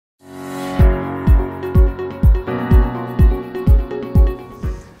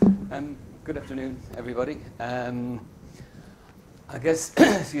Good afternoon, everybody. I guess,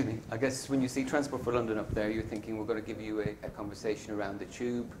 excuse me, I guess when you see Transport for London up there, you're thinking we're going to give you a conversation around the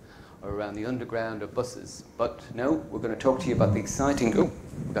tube or around the underground or buses. But no, we're going to talk to you about the exciting, oh,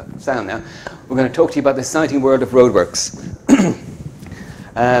 we've got sound now. We're going to talk to you about the exciting world of roadworks.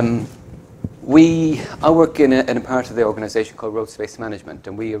 I work in a part of the organisation called Road Space Management,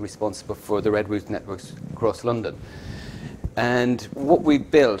 and we are responsible for the Red Route networks across London. And what we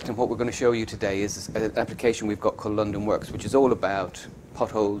built and what we're going to show you today is an application we've got called London Works, which is all about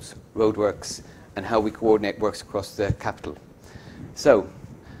potholes, roadworks, and how we coordinate works across the capital. So,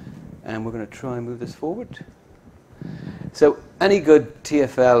 and we're going to try and move this forward. So, any good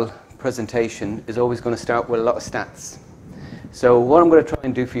TfL presentation is always going to start with a lot of stats. So, what I'm going to try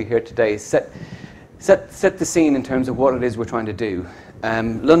and do for you here today is set the scene in terms of what it is we're trying to do.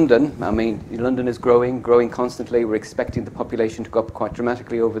 London, I mean, London is growing constantly. We're expecting the population to go up quite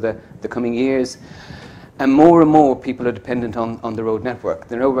dramatically over the coming years. And more people are dependent on the road network.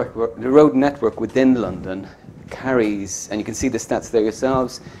 The road network within London carries, and you can see the stats there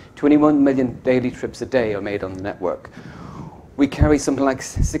yourselves, 21 million daily trips a day are made on the network. We carry something like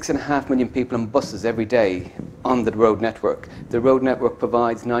 6.5 million people on buses every day on the road network. The road network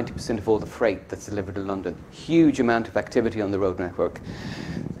provides 90% of all the freight that's delivered to London. Huge amount of activity on the road network.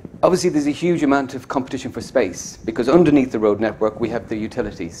 Obviously, there's a huge amount of competition for space, because underneath the road network, we have the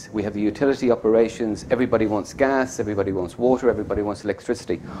utilities. We have the utility operations. Everybody wants gas, everybody wants water, everybody wants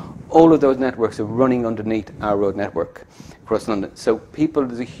electricity. All of those networks are running underneath our road network across London. So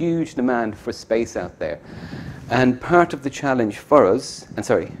there's a huge demand for space out there. And part of the challenge for us, and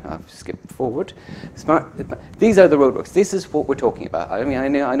sorry, I've skipped forward. These are the roadworks. This is what we're talking about. I mean,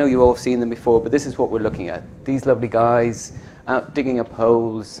 I know you've all seen them before, but this is what we're looking at. These lovely guys out digging up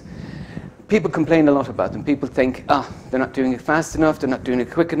holes. People complain a lot about them. People think, they're not doing it fast enough, they're not doing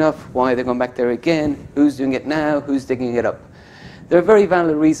it quick enough. Why are they going back there again? Who's doing it now? Who's digging it up? There are very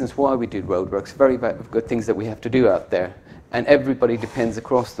valid reasons why we do roadworks, very good things that we have to do out there, and everybody depends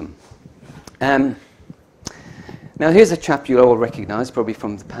across them. Now here's a chap you'll all recognise, probably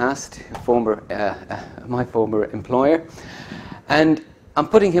from the past, my former employer, and I'm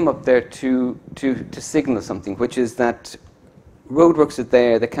putting him up there to signal something, which is that roadworks are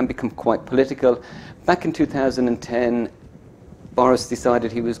there. They can become quite political. Back in 2010, Boris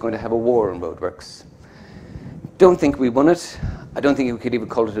decided he was going to have a war on roadworks. Don't think we won it. I don't think we could even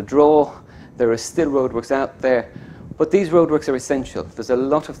call it a draw. There are still roadworks out there. But these roadworks are essential. There's a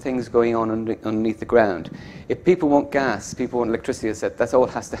lot of things going on underneath the ground. If people want gas, people want electricity, I said, that's all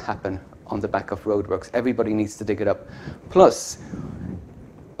has to happen on the back of roadworks. Everybody needs to dig it up. Plus,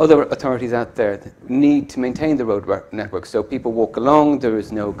 other authorities out there need to maintain the road network. So people walk along, there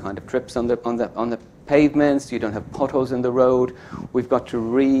is no kind of trips on the pavements, you don't have potholes in the road. We've got to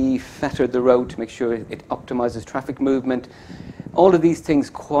re-fetter the road to make sure it optimizes traffic movement. All of these things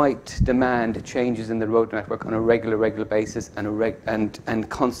quite demand changes in the road network on a regular basis and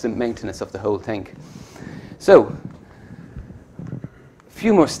constant maintenance of the whole thing. So, a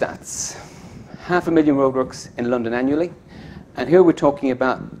few more stats. 500,000 roadworks in London annually. And here we're talking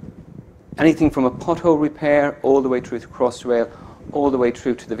about anything from a pothole repair all the way through to Crossrail, all the way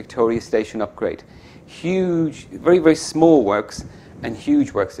through to the Victoria Station upgrade. Huge, very small works and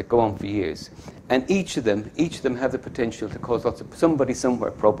huge works that go on for years. And each of them have the potential to cause lots of somebody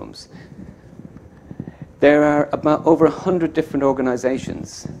somewhere problems. There are about over 100 different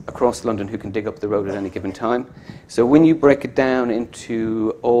organisations across London who can dig up the road at any given time. So when you break it down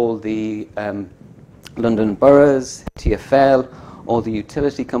into all the London boroughs, TfL, all the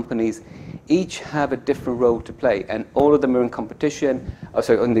utility companies, each have a different role to play, and all of them are in competition.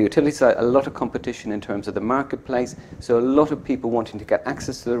 On the utility side, a lot of competition in terms of the marketplace, so a lot of people wanting to get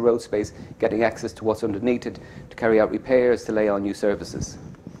access to the road space, getting access to what's underneath it, to carry out repairs, to lay on new services.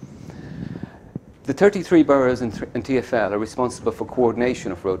 The 33 boroughs in TfL are responsible for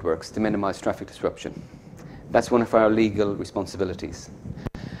coordination of roadworks to minimise traffic disruption. That's one of our legal responsibilities.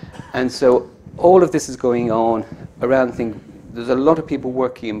 And so all of this is going on around things. There's a lot of people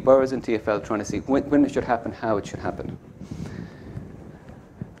working in boroughs and TfL trying to see when it should happen, how it should happen.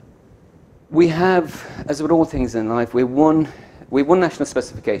 We have, as with all things in life, we have one national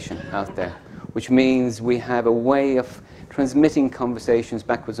specification out there, which means we have a way of transmitting conversations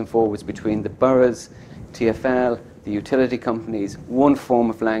backwards and forwards between the boroughs, TfL, the utility companies, one form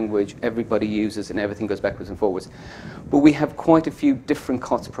of language everybody uses and everything goes backwards and forwards. But we have quite a few different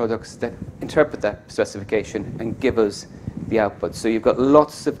COTS products that interpret that specification and give us the output. So you've got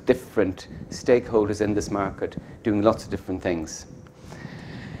lots of different stakeholders in this market doing lots of different things.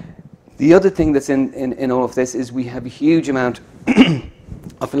 The other thing that's in all of this is we have a huge amount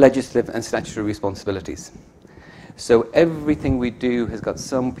of legislative and statutory responsibilities. So everything we do has got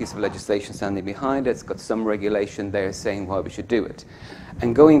some piece of legislation standing behind it. It's got some regulation there saying why we should do it.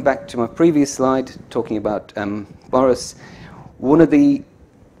 And going back to my previous slide, talking about Boris, one of the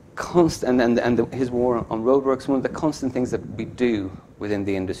constant, his war on roadworks, one of the constant things that we do within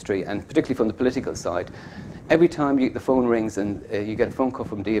the industry, and particularly from the political side, every time the phone rings and you get a phone call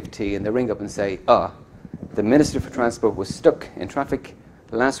from DFT and they ring up and say, the Minister for Transport was stuck in traffic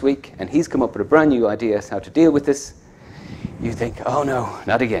last week and he's come up with a brand new idea as how to deal with this, you think, oh no,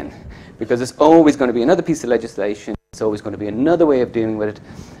 not again. Because there's always going to be another piece of legislation, there's always going to be another way of dealing with it.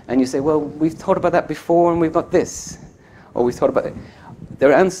 And you say, well, we've thought about that before and we've got this. Or we've thought about it.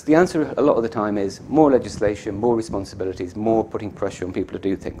 The answer a lot of the time is more legislation, more responsibilities, more putting pressure on people to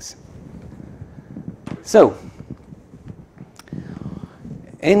do things. So,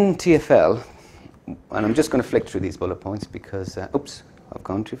 in TfL, and I'm just going to flick through these bullet points because, oops, I've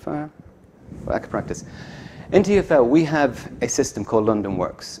gone too far. Back to practice. In TfL, we have a system called London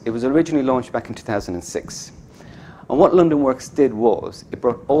Works. It was originally launched back in 2006. And what London Works did was, it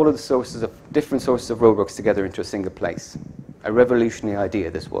brought all of the different sources of roadworks together into a single place. A revolutionary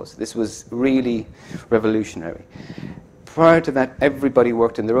idea this was. This was really revolutionary. Prior to that, everybody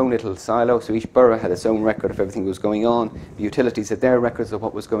worked in their own little silo, so each borough had its own record of everything that was going on. The utilities had their records of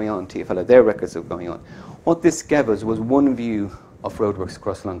what was going on. TfL had their records of what was going on. What this gave us was one view of roadworks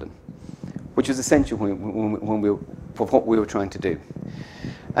across London, which was essential for what we were trying to do.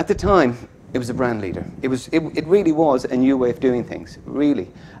 At the time, it was a brand leader. It really was a new way of doing things, really.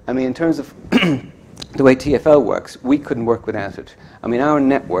 I mean, in terms of the way TfL works, we couldn't work without it. I mean, our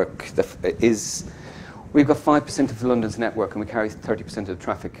network we've got 5% of London's network and we carry 30% of the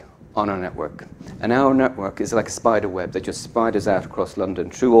traffic on our network. And our network is like a spider web that just spiders out across London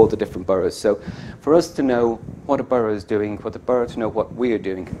through all the different boroughs. So for us to know what a borough is doing, for the borough to know what we're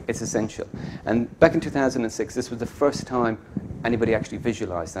doing, it's essential. And back in 2006, this was the first time anybody actually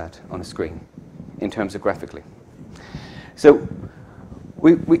visualized that on a screen in terms of graphically. So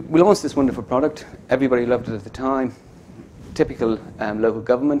we launched this wonderful product. Everybody loved it at the time. Typical local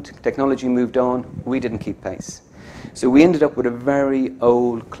government. Technology moved on. We didn't keep pace. So we ended up with a very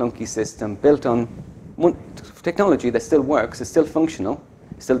old, clunky system built on technology that still works, it's still functional,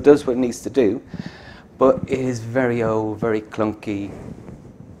 still does what it needs to do, but it is very old, very clunky.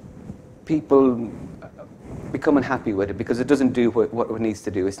 People become unhappy with it because it doesn't do what it needs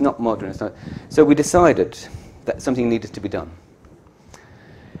to do. It's not modern. It's not. So we decided that something needed to be done.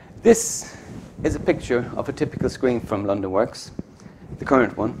 This is a picture of a typical screen from London Works, the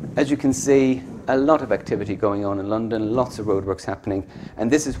current one. As you can see, a lot of activity going on in London, lots of roadworks happening, and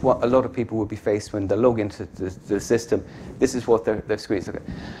this is what a lot of people will be faced when they log into the system. This is what their screens look at.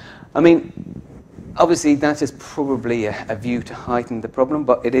 I mean, obviously that is probably a view to heighten the problem,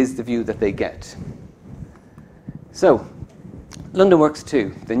 but it is the view that they get. So, London Works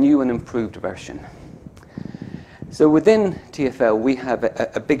 2, the new and improved version. So within TfL, we have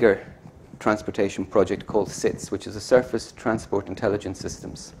a bigger transportation project called SITS, which is a Surface Transport Intelligence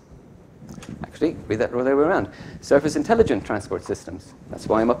Systems. Actually, read that the other way around. Surface Intelligent Transport Systems. That's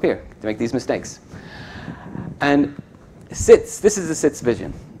why I'm up here, to make these mistakes. And SITS, this is the SITS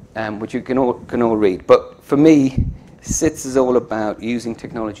vision, which you can all read. But for me, SITS is all about using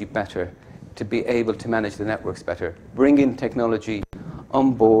technology better to be able to manage the networks better, bringing technology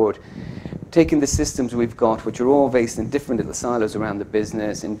on board, taking the systems we've got, which are all based in different little silos around the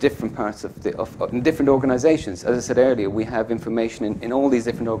business, in different parts in different organizations. As I said earlier, we have information in all these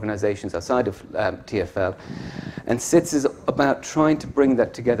different organizations outside of TfL. And SITS is about trying to bring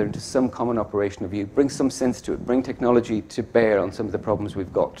that together into some common operational view, bring some sense to it, bring technology to bear on some of the problems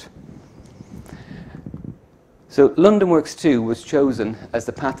we've got. So London Works 2 was chosen as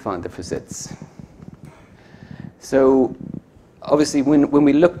the pathfinder for SITS. So obviously, when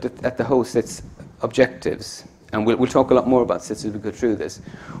we looked at the whole SITS objectives, and we'll talk a lot more about SITS as we go through this,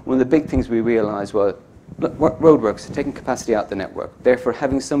 one of the big things we realized was roadworks are taking capacity out of the network. Therefore,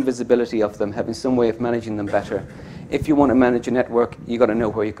 having some visibility of them, having some way of managing them better. If you want to manage a network, you've got to know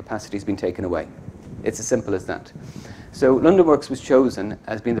where your capacity has been taken away. It's as simple as that. So London Works was chosen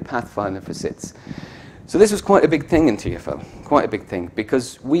as being the pathfinder for SITS. So this was quite a big thing in TfL, quite a big thing,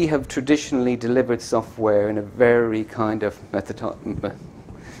 because we have traditionally delivered software in a very kind of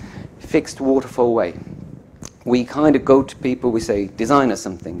fixed waterfall way. We kind of go to people, we say, design us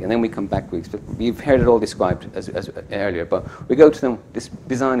something, and then we come back. You've heard it all described as earlier, but we go to them,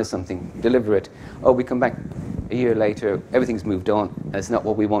 design us something, deliver it. Oh, we come back a year later, everything's moved on, and it's not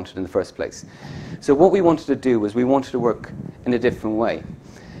what we wanted in the first place. So what we wanted to do was we wanted to work in a different way.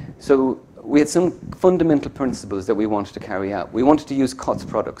 So we had some fundamental principles that we wanted to carry out. We wanted to use COTS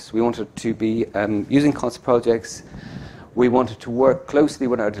products. We wanted to be using COTS projects. We wanted to work closely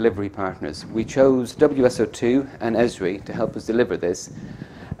with our delivery partners. We chose WSO2 and Esri to help us deliver this.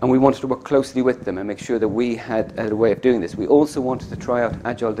 And we wanted to work closely with them and make sure that we had a way of doing this. We also wanted to try out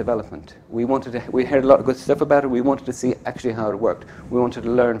agile development. We heard a lot of good stuff about it. We wanted to see actually how it worked. We wanted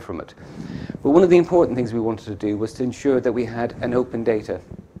to learn from it. But one of the important things we wanted to do was to ensure that we had an open data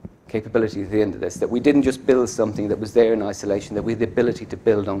capability at the end of this, that we didn't just build something that was there in isolation, that we had the ability to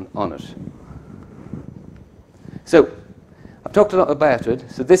build on it. So I've talked a lot about it.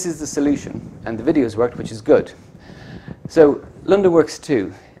 So this is the solution, and the video's worked, which is good. So LondonWorks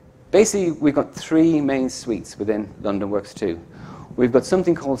 2. Basically, we've got three main suites within LondonWorks 2. We've got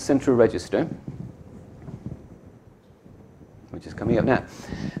something called Central Register, which is coming up now.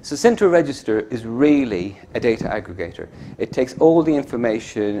 So Central Register is really a data aggregator. It takes all the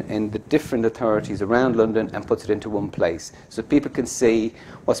information in the different authorities around London and puts it into one place, so people can see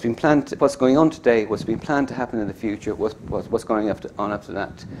what's been planned, what's going on today, what's been planned to happen in the future, what's going on after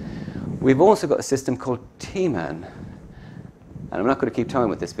that. We've also got a system called T-Man. And I'm not going to keep time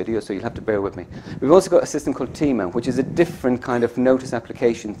with this video, so you'll have to bear with me. We've also got a system called T-Man, which is a different kind of notice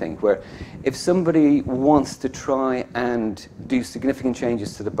application thing, where if somebody wants to try and do significant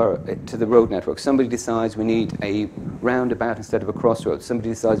changes to the road network, somebody decides we need a roundabout instead of a crossroads, somebody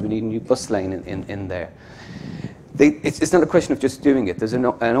decides we need a new bus lane in there. It's not a question of just doing it. There's an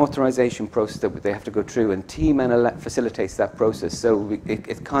authorization process that they have to go through, and T-Man facilitates that process. So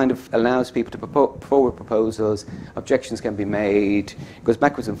it kind of allows people to put forward proposals, objections can be made, it goes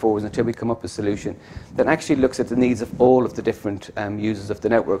backwards and forwards until we come up with a solution that actually looks at the needs of all of the different users of the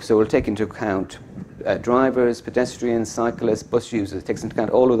network. So we'll take into account drivers, pedestrians, cyclists, bus users. It takes into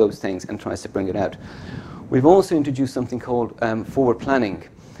account all of those things and tries to bring it out. We've also introduced something called forward planning,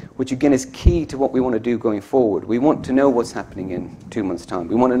 which again is key to what we want to do going forward. We want to know what's happening in 2 months' time.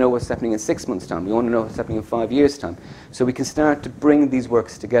 We want to know what's happening in 6 months' time. We want to know what's happening in 5 years' time. So we can start to bring these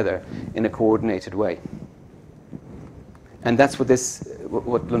works together in a coordinated way. And that's what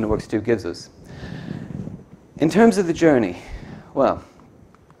LondonWorks 2 gives us. In terms of the journey, well,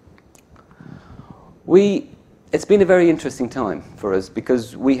 it's been a very interesting time for us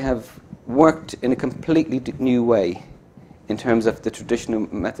because we have worked in a completely new way in terms of the traditional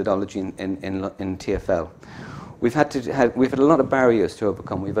methodology in TfL. We've had a lot of barriers to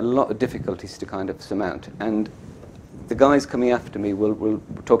overcome. We've had a lot of difficulties to kind of surmount, and the guys coming after me will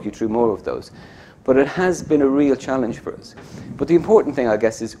talk you through more of those. But it has been a real challenge for us. But the important thing, I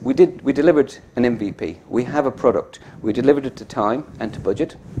guess, is we delivered an MVP. We have a product. We delivered it to time and to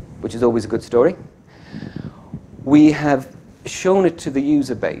budget, which is always a good story. We have shown it to the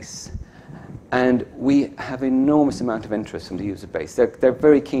user base, and we have an enormous amount of interest from the user base. They're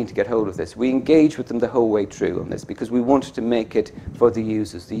very keen to get hold of this. We engage with them the whole way through on this because we wanted to make it for the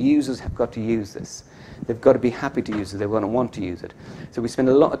users. The users have got to use this. They've got to be happy to use it. They want to use it. So we spend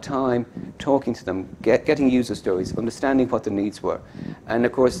a lot of time talking to them, getting user stories, understanding what their needs were. And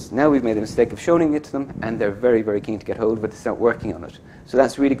of course, now we've made the mistake of showing it to them, and they're very, very keen to get hold of it, to start working on it. So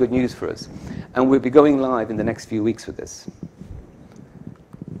that's really good news for us. And we'll be going live in the next few weeks with this.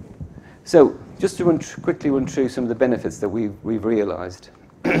 So, just to quickly run through some of the benefits that we've realised.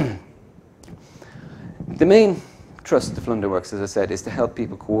 The main thrust of LondonWorks, as I said, is to help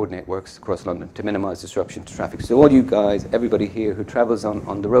people coordinate works across London to minimise disruption to traffic. So all you guys, everybody here who travels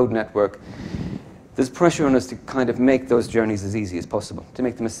on the road network, there's pressure on us to kind of make those journeys as easy as possible, to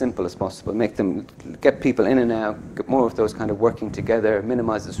make them as simple as possible, get people in and out, get more of those kind of working together,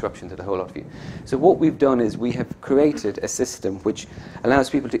 minimise disruption to the whole lot of you. So what we've done is we have created a system which allows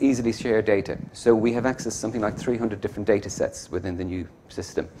people to easily share data. So we have access to something like 300 different data sets within the new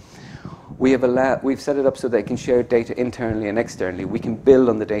system. We've set it up so they can share data internally and externally. We can build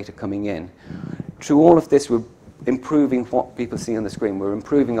on the data coming in. Through all of this, we're improving what people see on the screen. We're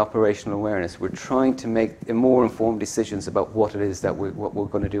improving operational awareness. We're trying to make more informed decisions about what it is that what we're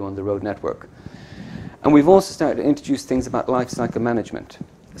going to do on the road network. And we've also started to introduce things about life cycle management.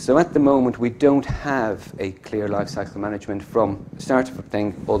 So at the moment, we don't have a clear life cycle management from start of a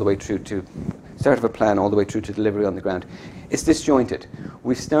thing all the way through to start of a plan all the way through to delivery on the ground. It's disjointed.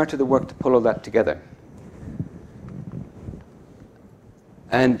 We've started the work to pull all that together.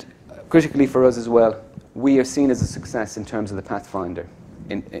 And critically for us as well, we are seen as a success in terms of the Pathfinder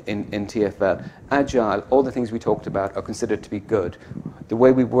in TfL. Agile, all the things we talked about are considered to be good. The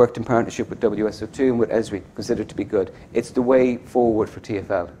way we've worked in partnership with WSO2 and with Esri, considered to be good. It's the way forward for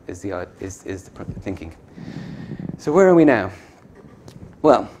TfL is the thinking. So where are we now?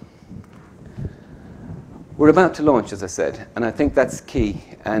 Well, We're about to launch, as I said, and I think that's key.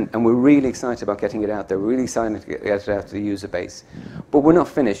 And we're really excited about getting it out there. We're really excited to get it out to the user base. But we're not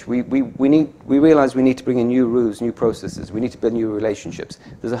finished. We realise we need to bring in new rules, new processes. We need to build new relationships.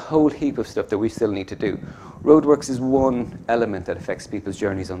 There's a whole heap of stuff that we still need to do. Roadworks is one element that affects people's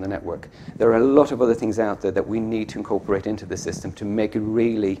journeys on the network. There are a lot of other things out there that we need to incorporate into the system to make it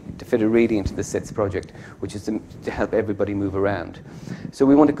really, to fit it really into the SITS project, which is to help everybody move around. So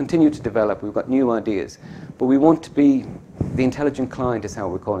we want to continue to develop. We've got new ideas. But we want to be the intelligent client, is how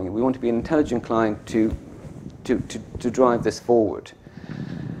we're calling it. We want to be an intelligent client to drive this forward.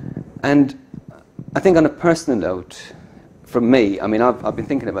 And I think on a personal note, from me, I mean, I've been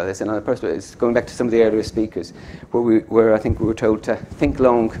thinking about this, and on a personal note, it's going back to some of the earlier speakers, where I think we were told to think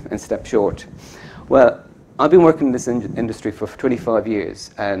long and step short. Well, I've been working in this industry for 25 years,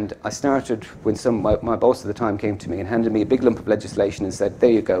 and I started when my boss at the time came to me and handed me a big lump of legislation and said,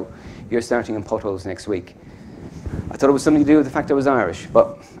 there you go, you're starting on potholes next week. I thought it was something to do with the fact I was Irish,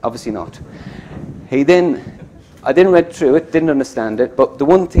 but obviously not. I then read through it, didn't understand it, but the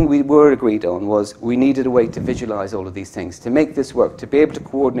one thing we were agreed on was we needed a way to visualize all of these things, to make this work, to be able to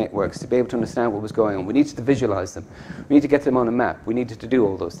coordinate works, to be able to understand what was going on. We needed to visualize them. We needed to get them on a map. We needed to do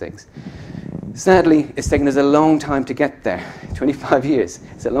all those things. Sadly, it's taken us a long time to get there, 25 years.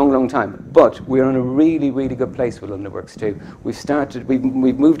 It's a long, long time. But we're in a really, really good place with LondonWorks 2.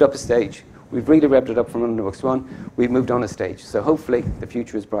 We've moved up a stage. We've really revved it up from LondonWorks 1. We've moved on a stage. So hopefully the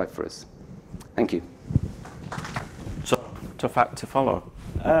future is bright for us. Thank you. So, to follow.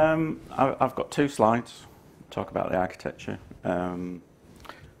 I've got 2 slides to talk about the architecture. As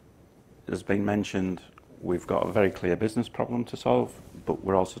been mentioned, we've got a very clear business problem to solve, but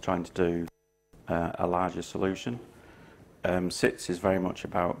we're also trying to do a larger solution. SITS is very much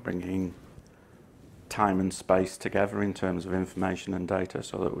about bringing time and space together in terms of information and data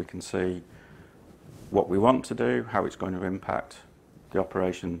so that we can see what we want to do, how it's going to impact the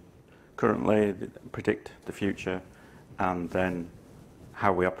operation currently, predict the future, and then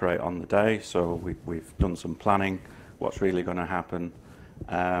how we operate on the day. So we've done some planning, what's really going to happen,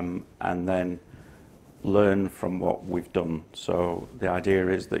 and then learn from what we've done. So the idea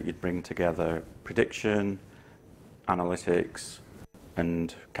is that you'd bring together prediction, analytics,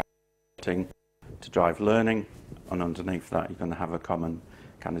 and calculating to drive learning, and underneath that you're going to have a common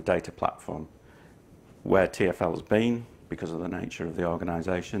kind of data platform. Where TfL's been, because of the nature of the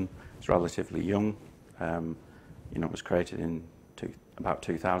organisation, it's relatively young. It was created in about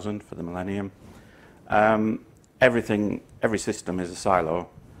 2000 for the millennium. Every system is a silo,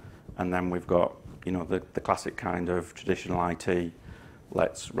 and then we've got the classic kind of traditional IT,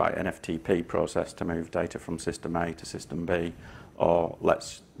 let's write an FTP process to move data from system A to system B, or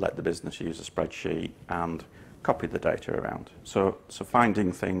let's let the business use a spreadsheet and copy the data around. So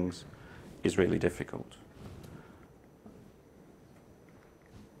finding things is really difficult.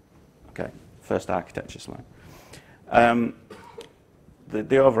 Okay, first architecture slide.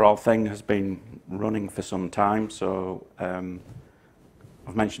 The overall thing has been running for some time, so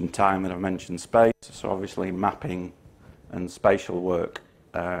I've mentioned time and I've mentioned space, so obviously mapping and spatial work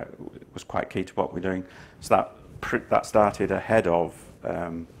was quite key to what we're doing. So that started ahead of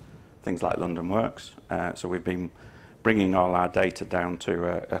things like LondonWorks. So we've been bringing all our data down to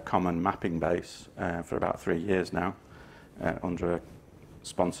a common mapping base for about 3 years now under a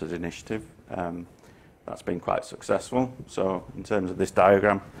sponsored initiative. That's been quite successful. So in terms of this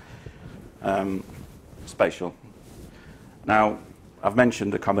diagram, spatial. Now, I've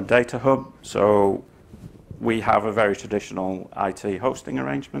mentioned the common data hub. So we have a very traditional IT hosting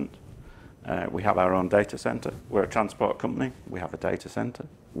arrangement. We have our own data center. We're a transport company. We have a data center.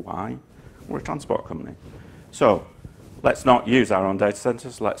 Why? We're a transport company. So let's not use our own data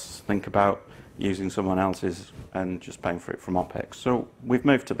centers. Let's think about using someone else's and just paying for it from OPEX. So we've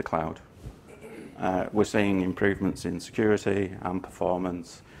moved to the cloud. We're seeing improvements in security and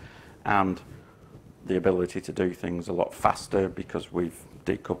performance and the ability to do things a lot faster because we've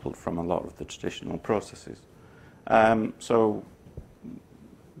decoupled from a lot of the traditional processes. So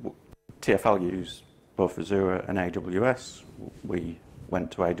TfL use both Azure and AWS. We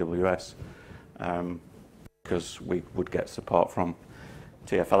went to AWS because we would get support from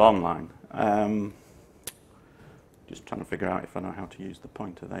TfL Online. Just trying to figure out if I know how to use the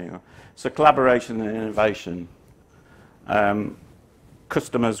pointer. There you go. So collaboration and innovation.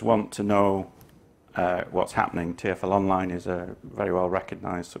 Customers want to know what's happening. TfL Online is a very well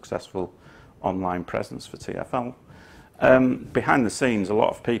recognised, successful online presence for TfL. Behind the scenes, a lot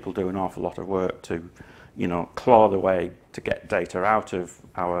of people do an awful lot of work to, claw their way to get data out of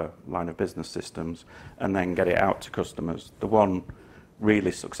our line of business systems and then get it out to customers. The one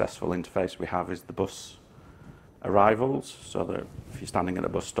really successful interface we have is the bus arrivals, so that if you're standing at a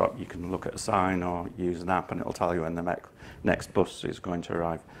bus stop, you can look at a sign or use an app and it'll tell you when the next bus is going to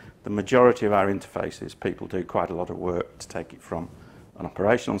arrive. The majority of our interfaces, people do quite a lot of work to take it from an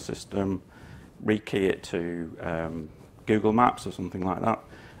operational system, rekey it to Google Maps or something like that,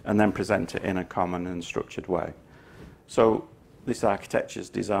 and then present it in a common and structured way. So this architecture is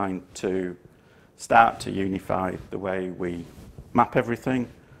designed to start to unify the way we map everything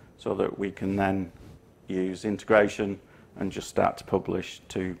so that we can then use integration and just start to publish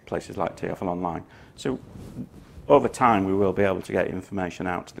to places like TfL Online. So over time we will be able to get information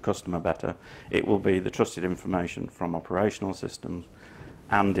out to the customer better. It will be the trusted information from operational systems,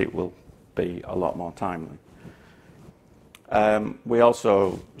 and it will be a lot more timely. We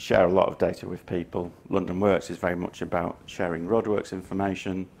also share a lot of data with people. London Works is very much about sharing roadworks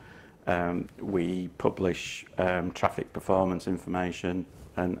information. We publish traffic performance information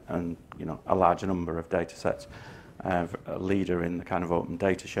and you know, a large number of data sets. A leader in the kind of open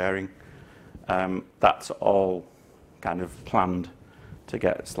data sharing. That's all kind of planned to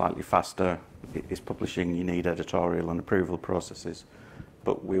get slightly faster. It's publishing, you need editorial and approval processes,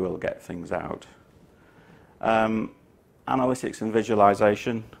 but we will get things out. Analytics and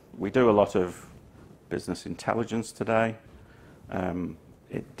visualization. We do a lot of business intelligence today.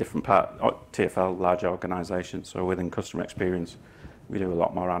 Different part, TfL, large organisations, so within customer experience, we do a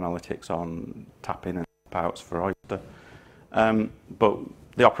lot more analytics on tap-in and tap-outs for Oyster. But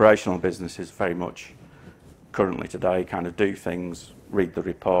the operational business is very much currently today kind of do things, read the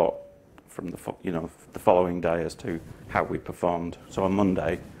report from the following day as to how we performed. So on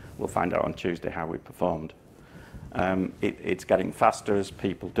Monday, we'll find out on Tuesday how we performed. It's getting faster as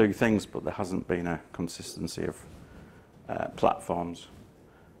people do things, but there hasn't been a consistency of platforms.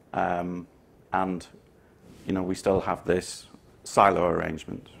 And you know, we still have this silo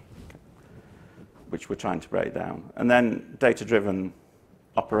arrangement, which we're trying to break down. And then data-driven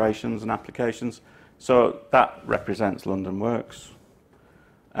operations and applications. So that represents London Works.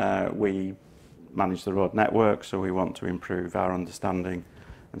 We manage the road network, so we want to improve our understanding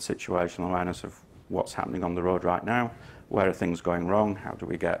and situational awareness of what's happening on the road right now, where are things going wrong, how do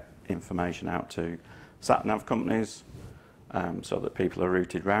we get information out to sat-nav companies so that people are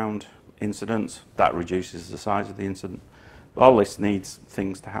routed round incidents. That reduces the size of the incident. All this needs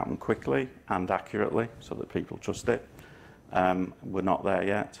things to happen quickly and accurately so that people trust it. We're not there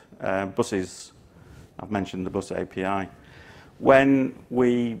yet. Buses, I've mentioned the bus API. When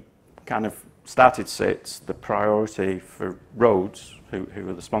we kind of started SITS, the priority for roads, who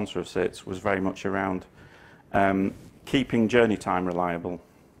were the sponsor of SITS, was very much around keeping journey time reliable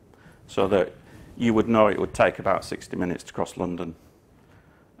so that you would know it would take about 60 minutes to cross London.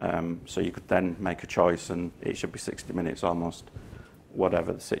 So you could then make a choice and it should be 60 minutes almost,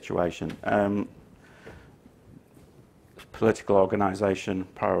 whatever the situation. Political organisation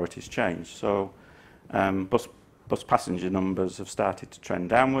priorities change. So bus passenger numbers have started to trend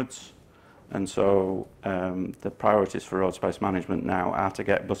downwards, and so the priorities for road space management now are to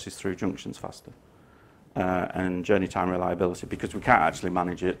get buses through junctions faster and journey time reliability, because we can't actually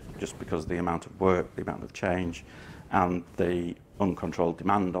manage it just because of the amount of work, the amount of change and the uncontrolled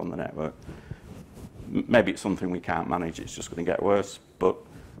demand on the network. Maybe it's something we can't manage, it's just going to get worse, but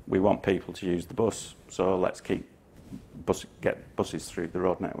we want people to use the bus, so let's get buses through the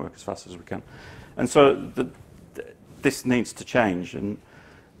road network as fast as we can. And so this needs to change, and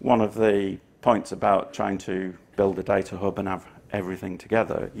one of the points about trying to build a data hub and have everything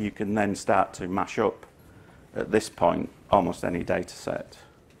together, you can then start to mash up at this point almost any data set,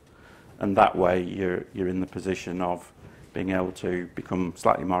 and that way you're in the position of being able to become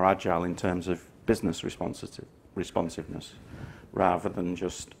slightly more agile in terms of business responsiveness, rather than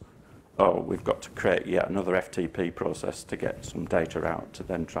just, oh, we've got to create yet another FTP process to get some data out to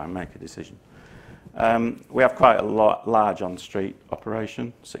then try and make a decision. We have quite a large on-street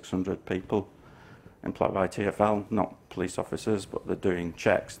operation, 600 people employed by TfL, not police officers, but they're doing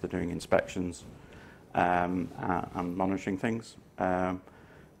checks, they're doing inspections and monitoring things.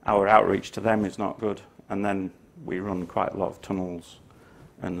 Our outreach to them is not good, and then we run quite a lot of tunnels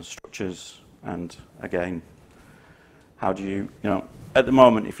and structures, and again, how do you know, at the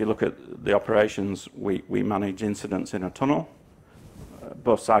moment, if you look at the operations, we manage incidents in a tunnel.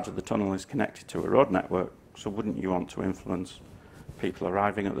 Both sides of the tunnel is connected to a road network, so wouldn't you want to influence people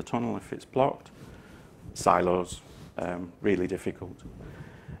arriving at the tunnel if it's blocked? Silos, really difficult.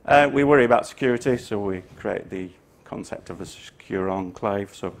 We worry about security, so we create the concept of a secure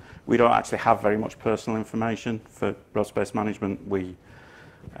enclave. So we don't actually have very much personal information for road space management. We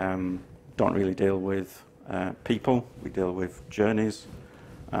don't really deal with people, we deal with journeys.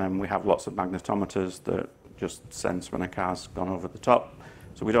 We have lots of magnetometers that just sense when a car's gone over the top.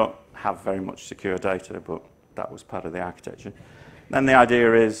 So we don't have very much secure data, but that was part of the architecture. Then the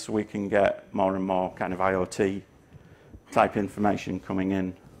idea is we can get more and more kind of IoT type information coming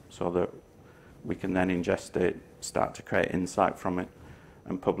in so that we can then ingest it, start to create insight from it,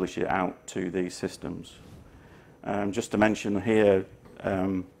 and publish it out to these systems. Just to mention here,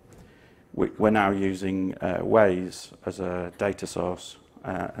 we're now using Waze as a data source,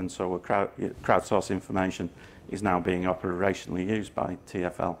 and so crowdsourced information is now being operationally used by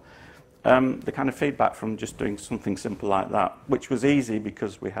TfL. The kind of feedback from just doing something simple like that, which was easy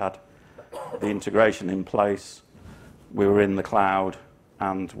because we had the integration in place, we were in the cloud,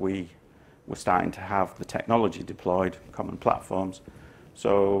 and we were starting to have the technology deployed, common platforms.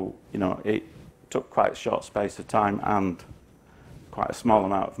 So, you know, it took quite a short space of time and quite a small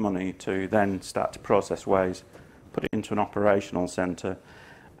amount of money to then start to process Waze, put it into an operational centre.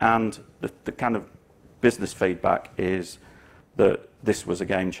 And the kind of business feedback is that this was a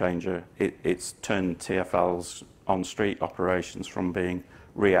game changer. It's turned TfL's on-street operations from being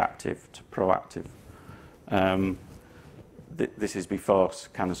reactive to proactive. This is before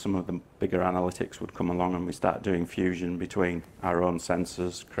kind of some of the bigger analytics would come along and we start doing fusion between our own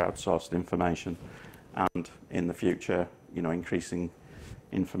sensors, crowdsourced information, and in the future, you know, increasing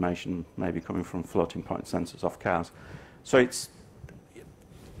information maybe coming from floating point sensors off cars. So it's,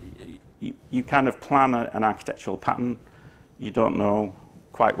 you kind of plan an architectural pattern. You don't know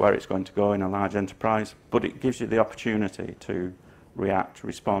quite where it's going to go in a large enterprise, but it gives you the opportunity to react,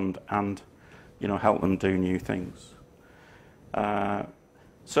 respond, and, you know, help them do new things.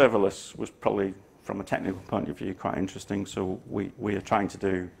 Serverless was probably, from a technical point of view, quite interesting. So we are trying to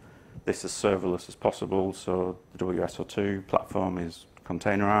do this as serverless as possible. So the WSO2 platform is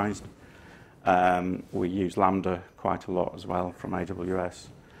containerized. We use Lambda quite a lot as well from AWS,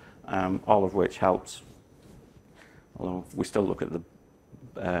 all of which helps. Although we still look at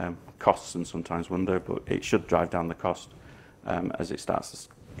the costs and sometimes wonder, but it should drive down the cost as it starts to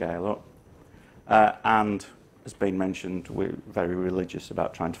scale up. And as been mentioned, we're very religious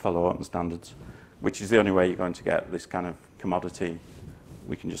about trying to follow open standards, which is the only way you're going to get this kind of commodity.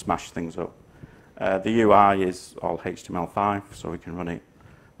 We can just mash things up. The UI is all HTML5, so we can run it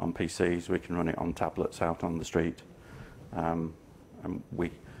on PCs, we can run it on tablets out on the street. And we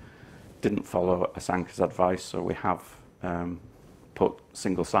didn't follow Asanka's advice, so we have put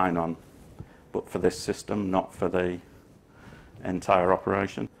single sign-on, but for this system, not for the entire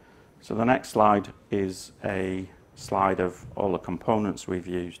operation. So the next slide is a slide of all the components we've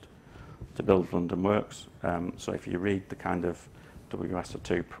used to build London Works. So if you read the kind of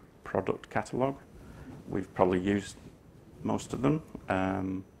WSO2 product catalogue, we've probably used most of them.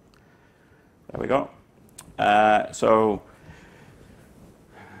 There we go. So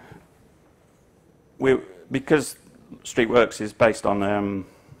because Streetworks is based on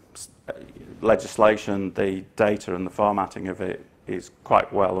legislation, the data and the formatting of it is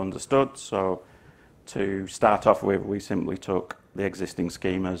quite well understood. So to start off with, we simply took the existing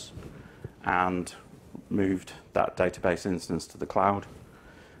schemas and moved that database instance to the cloud.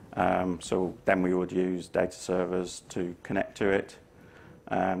 So then we would use data servers to connect to it.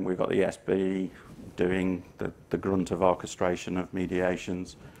 We've got the ESB doing the grunt of orchestration of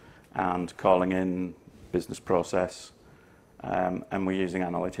mediations and calling in business process. And we're using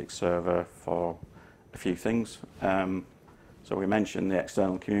Analytics Server for a few things. So we mentioned the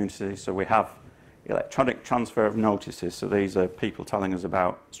external community. So we have electronic transfer of notices. So these are people telling us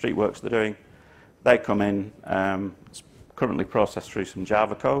about street works they're doing. They come in, it's currently processed through some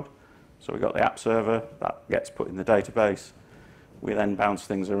Java code. So we've got the app server, that gets put in the database. We then bounce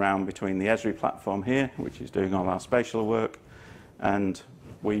things around between the Esri platform here, which is doing all our spatial work, and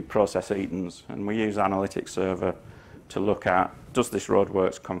we process Eaton's, and we use Analytics Server to look at, does this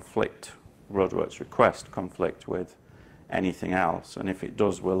roadworks request conflict with anything else? And if it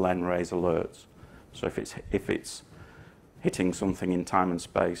does, we'll then raise alerts. So if it's hitting something in time and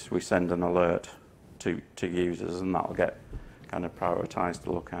space, we send an alert to users, and that'll get kind of prioritized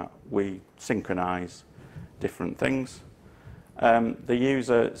to look at. We synchronize different things. The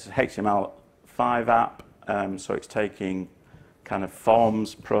user, it's an HTML5 app, so it's taking kind of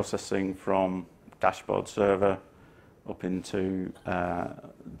forms processing from dashboard server up into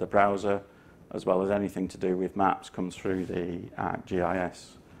the browser, as well as anything to do with maps comes through the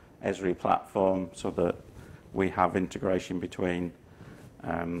ArcGIS Esri platform, so that we have integration between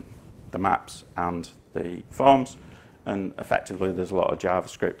the maps and the forms. And effectively, there's a lot of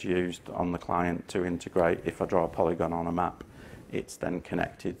JavaScript used on the client to integrate. If I draw a polygon on a map, it's then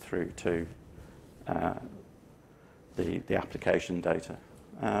connected through to the application data.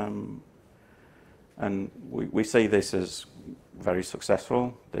 And we see this as very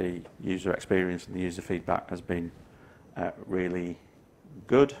successful. The user experience and the user feedback has been really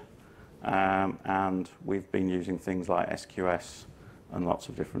good. And we've been using things like SQS and lots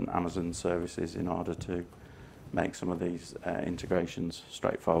of different Amazon services in order to make some of these integrations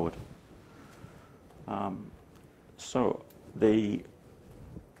straightforward. So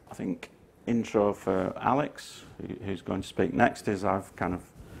I think intro for Alex, who's going to speak next, is I've kind of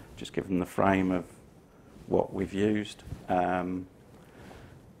just given the frame of what we've used.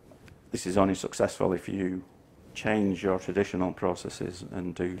 This is only successful if you change your traditional processes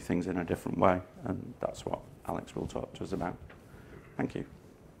and do things in a different way, and that's what Alex will talk to us about. Thank you.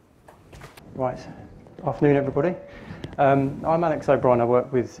 Right. Afternoon, everybody. I'm Alex O'Brien. I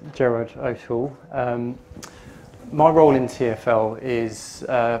work with Gerard O'Toole. My role in TfL is,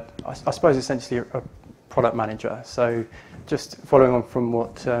 I suppose, essentially a product manager. So just following on from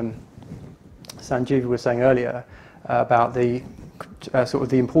what Sanjeev was saying earlier about the sort of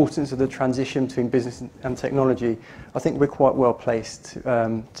the importance of the transition between business and technology, I think we're quite well placed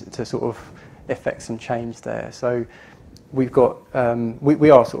to sort of effect some change there. So we've got, we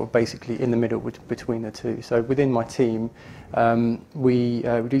are sort of basically in the middle between the two. So within my team, we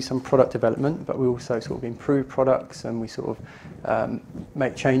do some product development, but we also sort of improve products, and we sort of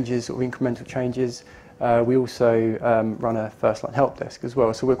make changes, sort of incremental changes. We also run a first line help desk as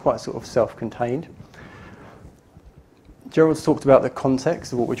well, so we're quite sort of self-contained. Gerald's talked about the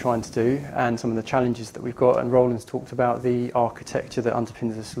context of what we're trying to do and some of the challenges that we've got, and Roland's talked about the architecture that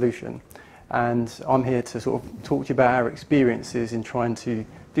underpins the solution. And I'm here to sort of talk to you about our experiences in trying to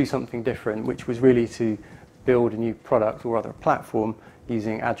do something different, which was really to build a new product, or rather a platform,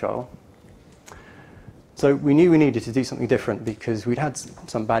 using Agile. So we knew we needed to do something different because we'd had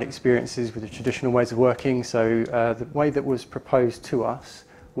some bad experiences with the traditional ways of working. So the way that was proposed to us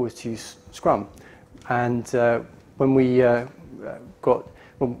was to use Scrum. And when we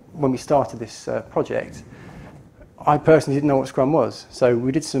started this project, I personally didn't know what Scrum was. So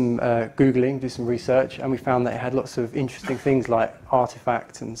we did some Googling, did some research, and we found that it had lots of interesting things like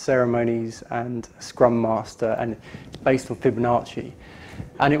artifacts and ceremonies and Scrum Master, and based on Fibonacci.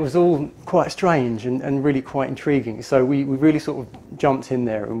 And it was all quite strange and really quite intriguing. So we really sort of jumped in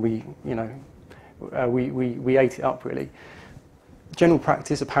there, and we ate it up, really. General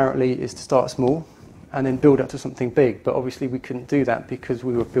practice apparently is to start small and then build up to something big, but obviously we couldn't do that because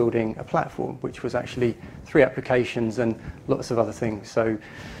we were building a platform which was actually 3 applications and lots of other things. So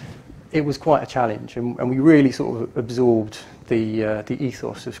it was quite a challenge, and we really sort of absorbed the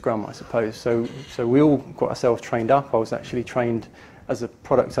ethos of Scrum, I suppose. So we all got ourselves trained up. I was actually trained as a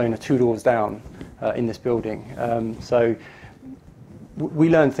product owner 2 doors down in this building. So we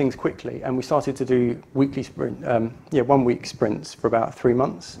learned things quickly, and we started to do weekly 1 week sprints for about 3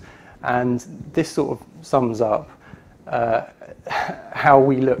 months. And this sort of sums up how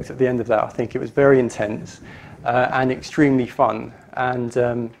we looked at the end of that. I think it was very intense and extremely fun. And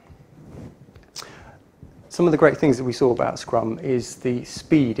some of the great things that we saw about Scrum is the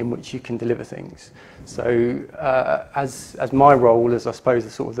speed in which you can deliver things. So as my role as, I suppose, the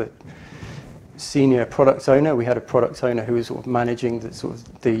sort of the senior product owner, we had a product owner who was sort of managing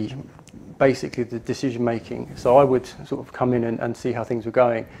basically the decision making. So I would sort of come in and see how things were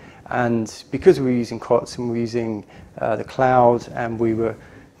going. And because we were using COTS and we were using the cloud, and we were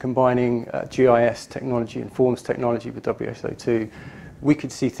combining GIS technology and forms technology with WSO2, we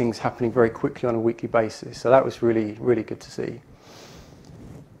could see things happening very quickly on a weekly basis. So that was really, really good to see.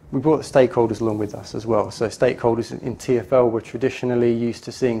 We brought the stakeholders along with us as well. So stakeholders in TfL were traditionally used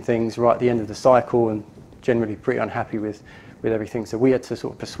to seeing things right at the end of the cycle and generally pretty unhappy with everything. So we had to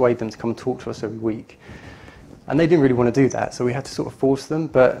sort of persuade them to come and talk to us every week. And they didn't really want to do that, so we had to sort of force them.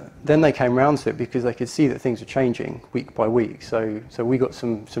 But then they came around to it because they could see that things were changing week by week. So we got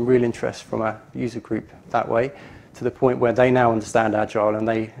some real interest from our user group that way, to the point where they now understand Agile and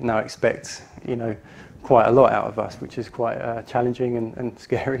they now expect, quite a lot out of us, which is quite challenging and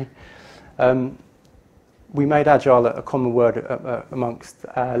scary. We made Agile a common word amongst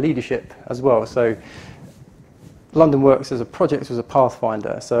leadership as well. So London Works as a project was a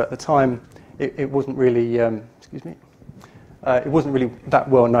pathfinder. So at the time, it wasn't really, it wasn't really that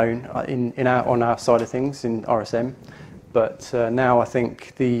well known on our side of things in RSM. But now I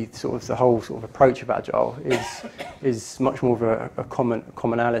think the whole sort of approach of Agile is much more of a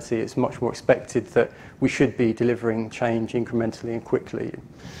commonality. It's much more expected that we should be delivering change incrementally and quickly.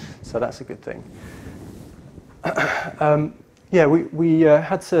 So that's a good thing. We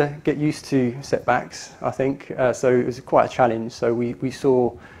had to get used to setbacks, I think. So it was quite a challenge. So we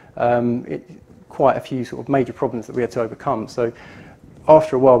saw quite a few sort of major problems that we had to overcome. So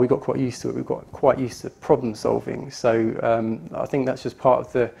after a while, we got quite used to it. We got quite used to problem solving. So I think that's just part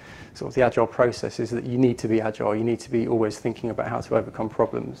of the sort of the agile process, is that you need to be agile. You need to be always thinking about how to overcome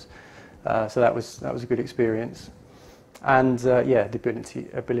problems. So that was a good experience. And yeah, the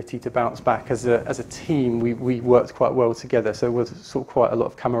ability to bounce back as a team. We worked quite well together. So there was sort of quite a lot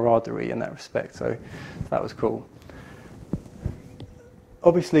of camaraderie in that respect. So that was cool.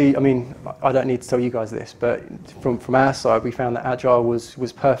 Obviously, I mean, I don't need to tell you guys this, but from our side, we found that Agile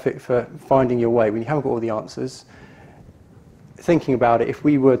was perfect for finding your way when you haven't got all the answers. Thinking about it, if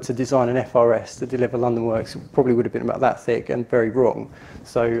we were to design an FRS to deliver London Works, it probably would have been about that thick and very wrong.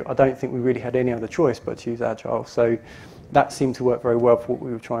 So I don't think we really had any other choice but to use Agile. So that seemed to work very well for what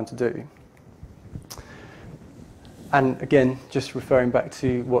we were trying to do. And again, just referring back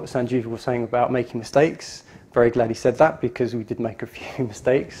to what Sanjeev was saying about making mistakes, very glad he said that, because we did make a few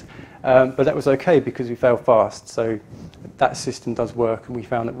mistakes. But that was okay because we failed fast. So that system does work, and we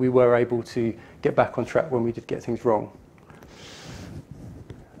found that we were able to get back on track when we did get things wrong.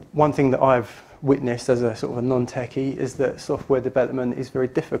 One thing that I've witnessed as a sort of a non-techie is that software development is very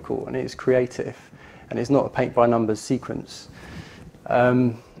difficult and it's creative, and it's not a paint-by-numbers sequence.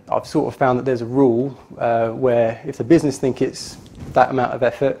 I've sort of found that there's a rule where if the business think it's that amount of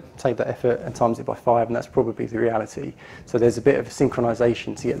effort, take that effort and times it by 5, and that's probably the reality. So there's a bit of a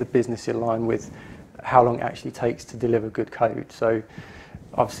synchronization to get the business in line with how long it actually takes to deliver good code. So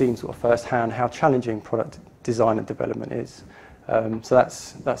I've seen sort of firsthand how challenging product design and development is. So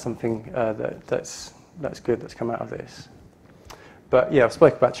that's something that's good that's come out of this. But yeah, I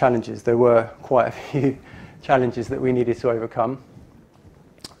spoke about challenges. There were quite a few challenges that we needed to overcome.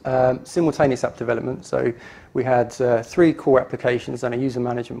 Simultaneous app development. So we had 3 core applications and a user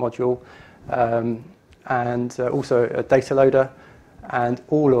management module, and also a data loader, and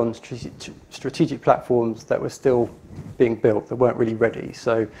all on strategic platforms that were still being built, that weren't really ready.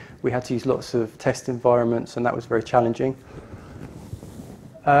 So we had to use lots of test environments, and that was very challenging.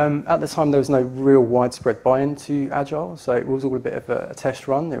 At the time, there was no real widespread buy-in to Agile, so it was all a bit of a test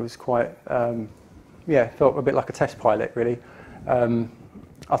run. It was quite, yeah, felt a bit like a test pilot, really.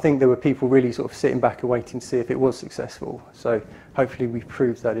 I think there were people really sort of sitting back and waiting to see if it was successful. So hopefully we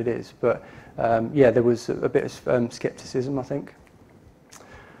proved that it is. But yeah, there was a bit of skepticism, I think.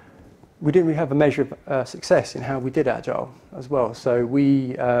 We didn't really have a measure of success in how we did Agile as well. So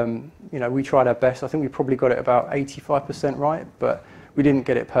we, you know, we tried our best. I think we probably got it about 85% right, but we didn't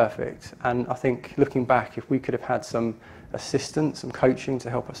get it perfect. And I think looking back, if we could have had some assistance, some coaching to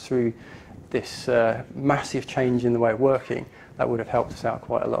help us through this massive change in the way of working, that would have helped us out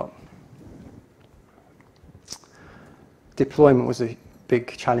quite a lot. Deployment was a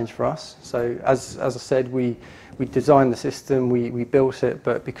big challenge for us. So as I said, we designed the system, we built it,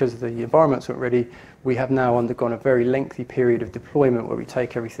 but because the environments weren't ready, we have now undergone a very lengthy period of deployment where we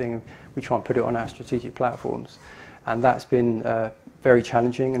take everything and we try and put it on our strategic platforms. And that's been very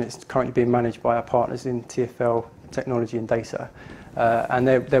challenging, and it's currently being managed by our partners in TfL, Technology and Data. And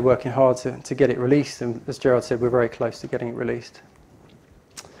they're working hard to get it released, and as Gerard said, we're very close to getting it released.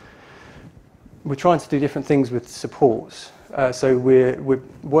 We're trying to do different things with supports. So we're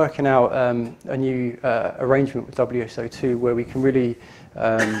working out a new arrangement with WSO2 where we can really,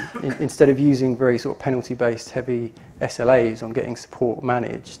 instead of using very sort of penalty-based heavy SLAs on getting support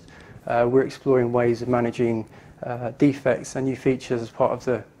managed, we're exploring ways of managing defects and new features as part of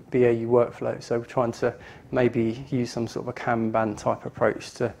the BAU workflow. So we're trying to maybe use some sort of a Kanban type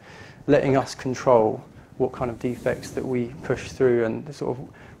approach to letting us control what kind of defects that we push through, and sort of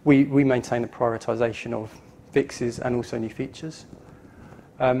we maintain the prioritization of fixes and also new features.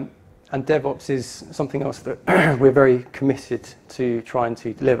 And DevOps is something else that we're very committed to trying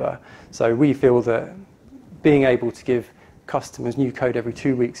to deliver. So we feel that being able to give customers new code every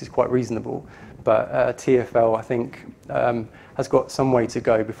 2 weeks is quite reasonable, but TfL, I think, has got some way to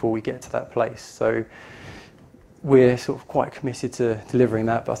go before we get to that place. So we're sort of quite committed to delivering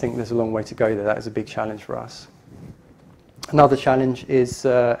that, but I think there's a long way to go there. That is a big challenge for us. Another challenge is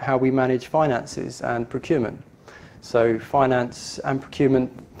how we manage finances and procurement. So finance and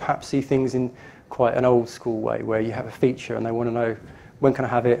procurement perhaps see things in quite an old school way, where you have a feature and they want to know, when can I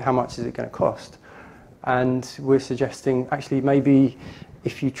have it, how much is it going to cost? And we're suggesting actually maybe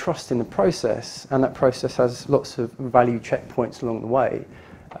if you trust in the process, and that process has lots of value checkpoints along the way,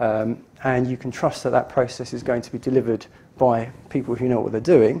 and you can trust that that process is going to be delivered by people who know what they're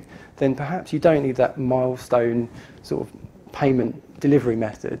doing, then perhaps you don't need that milestone sort of payment delivery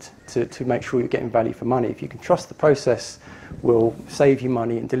method to make sure you're getting value for money. If you can trust the process will save you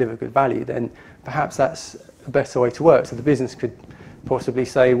money and deliver good value, then perhaps that's a better way to work. So the business could possibly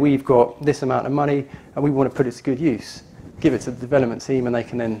say, we've got this amount of money and we want to put it to good use. give it to the development team, and they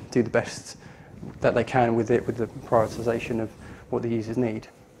can then do the best that they can with it, with the prioritization of what the users need.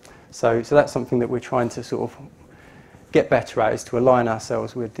 So that's something that we're trying to sort of get better at, is to align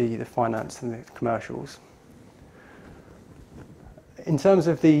ourselves with the finance and the commercials. In terms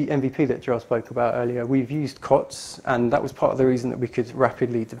of the MVP that Joel spoke about earlier, we've used COTS, and that was part of the reason that we could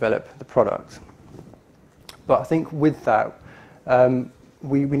rapidly develop the product. But I think with that,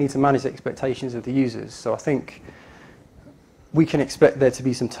 we need to manage the expectations of the users. So I think we can expect there to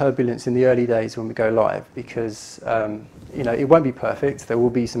be some turbulence in the early days when we go live, because it won't be perfect. There will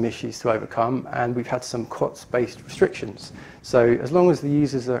be some issues to overcome, and we've had some COTS-based restrictions. So as long as the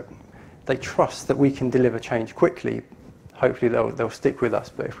users they trust that we can deliver change quickly, hopefully they'll stick with us.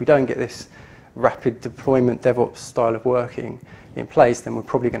 But if we don't get this rapid deployment DevOps style of working in place, then we're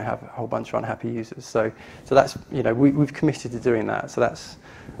probably going to have a whole bunch of unhappy users. So that's, we've committed to doing that. So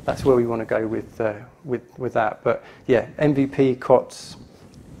that's where we want to go with that. But yeah, MVP, COTS,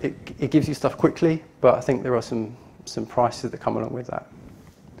 it gives you stuff quickly, but I think there are some prices that come along with that.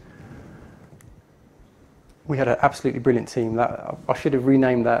 We had an absolutely brilliant team. That I should have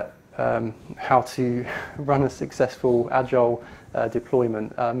renamed that how to run a successful Agile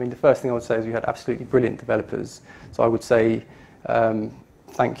deployment. I mean, the first thing I would say is we had absolutely brilliant developers. So I would say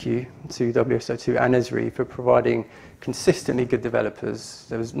thank you to WSO2 and Esri for providing consistently good developers.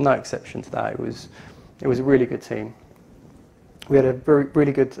 There was no exception to that. It was a really good team. We had a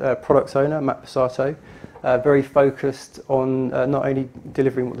really good product owner, Matt Passato, very focused on not only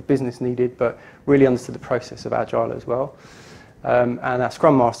delivering what the business needed, but really understood the process of Agile as well. And our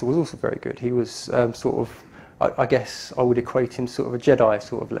Scrum Master was also very good. He was sort of, I guess I would equate him sort of a Jedi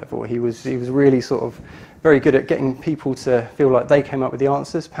sort of level. He was really sort of very good at getting people to feel like they came up with the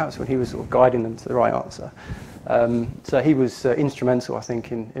answers, perhaps when he was sort of guiding them to the right answer. So he was instrumental, I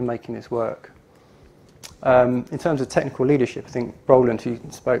think, in making this work. In terms of technical leadership, I think Roland, who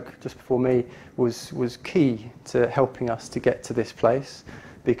spoke just before me, was key to helping us to get to this place,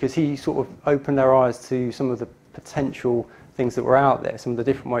 because he sort of opened our eyes to some of the potential things that were out there, some of the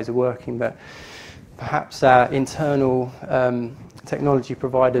different ways of working that perhaps our internal technology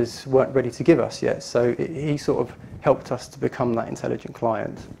providers weren't ready to give us yet. So he sort of helped us to become that intelligent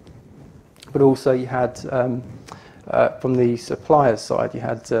client. But also you had, from the suppliers side, you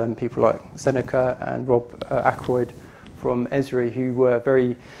had people like Seneca and Rob Ackroyd from Esri, who were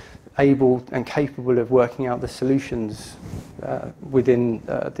very able and capable of working out the solutions within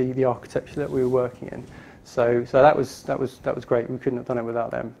the architecture that we were working in. So that was great. We couldn't have done it without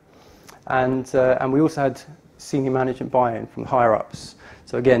them. And we also had senior management buy-in from higher ups.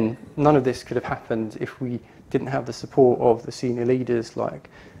 So again, none of this could have happened if we didn't have the support of the senior leaders like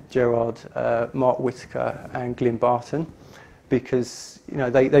Gerard, Mark Whitaker and Glyn Barton, because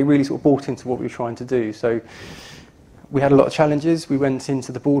they really sort of bought into what we were trying to do. So we had a lot of challenges. We went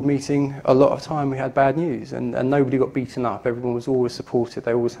into the board meeting, a lot of time we had bad news, and nobody got beaten up. Everyone was always supported.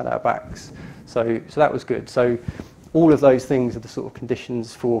 They always had our backs. So that was good. So all of those things are the sort of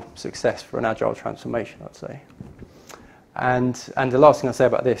conditions for success for an Agile transformation, I'd say. And the last thing I'll say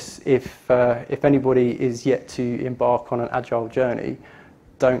about this, if anybody is yet to embark on an Agile journey,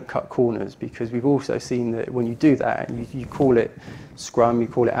 don't cut corners, because we've also seen that when you do that, you call it Scrum, you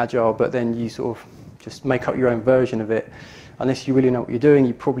call it Agile, but then you sort of just make up your own version of it. Unless you really know what you're doing,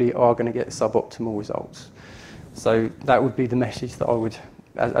 you probably are going to get suboptimal results. So that would be the message that I would,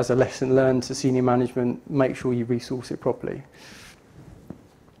 as a lesson learned to senior management, make sure you resource it properly.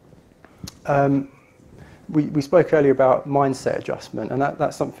 We spoke earlier about mindset adjustment, and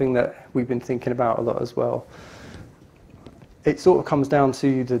that's something that we've been thinking about a lot as well. It sort of comes down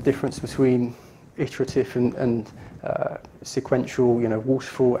to the difference between iterative and sequential,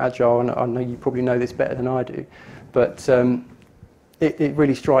 waterfall, agile, and I know you probably know this better than I do, but it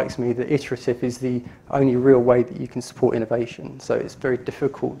really strikes me that iterative is the only real way that you can support innovation. So it's very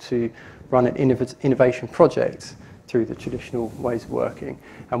difficult to run an innovation project through the traditional ways of working,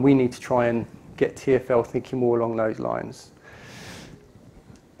 and we need to try and get TfL thinking more along those lines.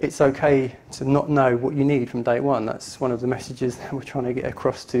 It's okay to not know what you need from day one. That's one of the messages that we're trying to get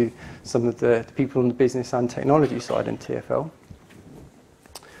across to some of the people on the business and technology side in TfL.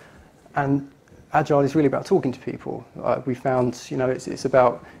 And Agile is really about talking to people. We found, it's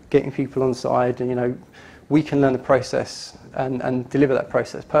about getting people on side, and we can learn the process and deliver that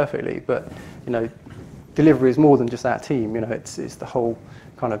process perfectly. But delivery is more than just our team. It's the whole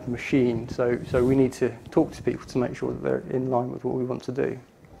kind of machine. So we need to talk to people to make sure that they're in line with what we want to do.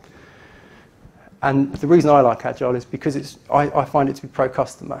 And the reason I like Agile is because I find it to be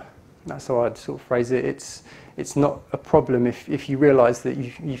pro-customer. That's how I'd sort of phrase it. It's not a problem if you realise that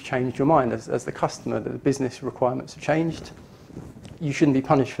you've changed your mind as the customer, that the business requirements have changed. You shouldn't be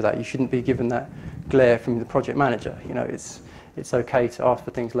punished for that. You shouldn't be given that glare from the project manager. You know, it's okay to ask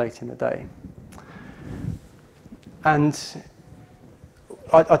for things late in the day. And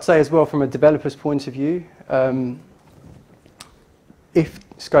I'd say as well, from a developer's point of view, if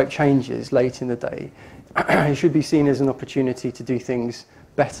scope changes late in the day, it should be seen as an opportunity to do things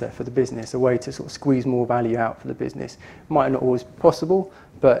better for the business, a way to sort of squeeze more value out for the business. Might not always be possible,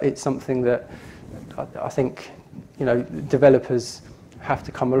 but it's something that I think, you know, developers have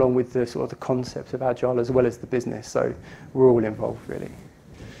to come along with the sort of the concept of Agile as well as the business, so we're all involved really.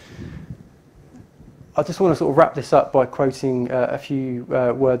 I just want to sort of wrap this up by quoting a few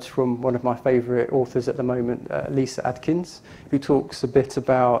words from one of my favourite authors at the moment, Lisa Adkins, who talks a bit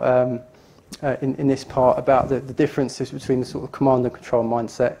about, in this part, about the differences between the sort of command and control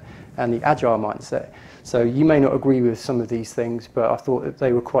mindset and the Agile mindset. So you may not agree with some of these things, but I thought that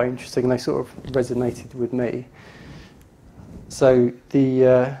they were quite interesting and they sort of resonated with me. So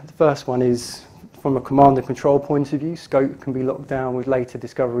the first one is, from a command and control point of view, scope can be locked down with later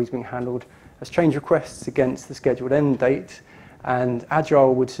discoveries being handled as change requests against the scheduled end date, and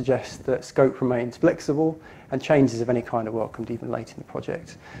Agile would suggest that scope remains flexible and changes of any kind are welcomed even late in the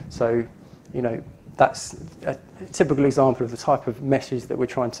project. So, you know, that's a typical example of the type of message that we're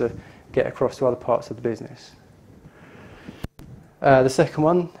trying to get across to other parts of the business. The second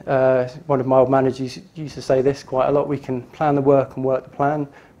one, one of my old managers used to say this quite a lot: we can plan the work and work the plan,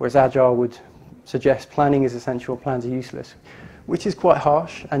 whereas Agile would suggest planning is essential, plans are useless, which is quite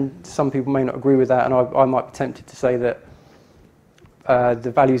harsh, and some people may not agree with that, and I might be tempted to say that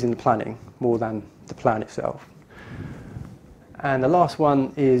the value's in the planning more than the plan itself. And the last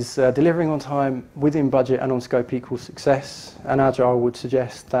one is delivering on time, within budget and on scope equals success, and Agile would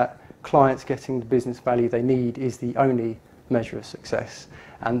suggest that clients getting the business value they need is the only measure of success.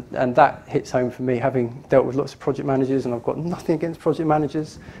 And that hits home for me, having dealt with lots of project managers, and I've got nothing against project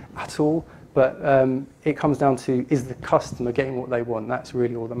managers at all, but it comes down to, is the customer getting what they want? That's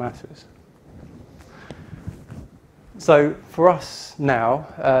really all that matters. So for us now,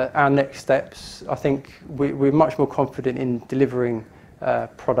 our next steps, I think we're much more confident in delivering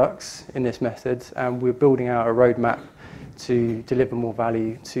products in this method, and we're building out a roadmap to deliver more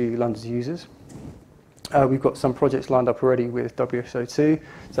value to London's users. We've got some projects lined up already with WSO2,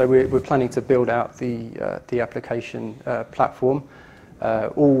 so we're planning to build out the application platform,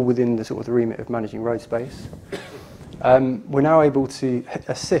 all within the sort of the remit of managing road space. We're now able to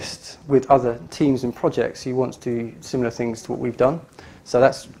assist with other teams and projects who want to do similar things to what we've done. So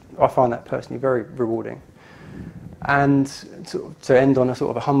I find that personally very rewarding. And to end on a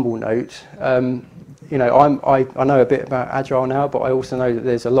sort of a humble note, you know, I know a bit about Agile now, but I also know that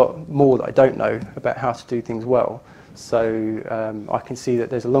there's a lot more that I don't know about how to do things well. So I can see that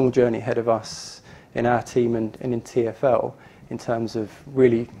there's a long journey ahead of us in our team and in TfL in terms of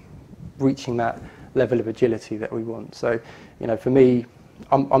really reaching that level of agility that we want. So, you know, for me,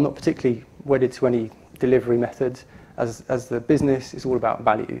 I'm not particularly wedded to any delivery method. As the business, it's all about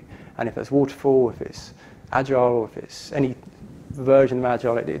value. And if it's waterfall, if it's Agile, or if it's any version of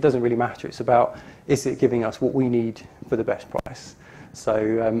Agile, it doesn't really matter. It's about, is it giving us what we need for the best price?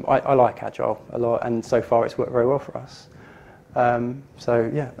 So I like Agile a lot, and so far it's worked very well for us.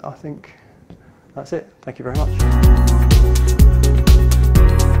 So yeah, I think that's it. Thank you very much.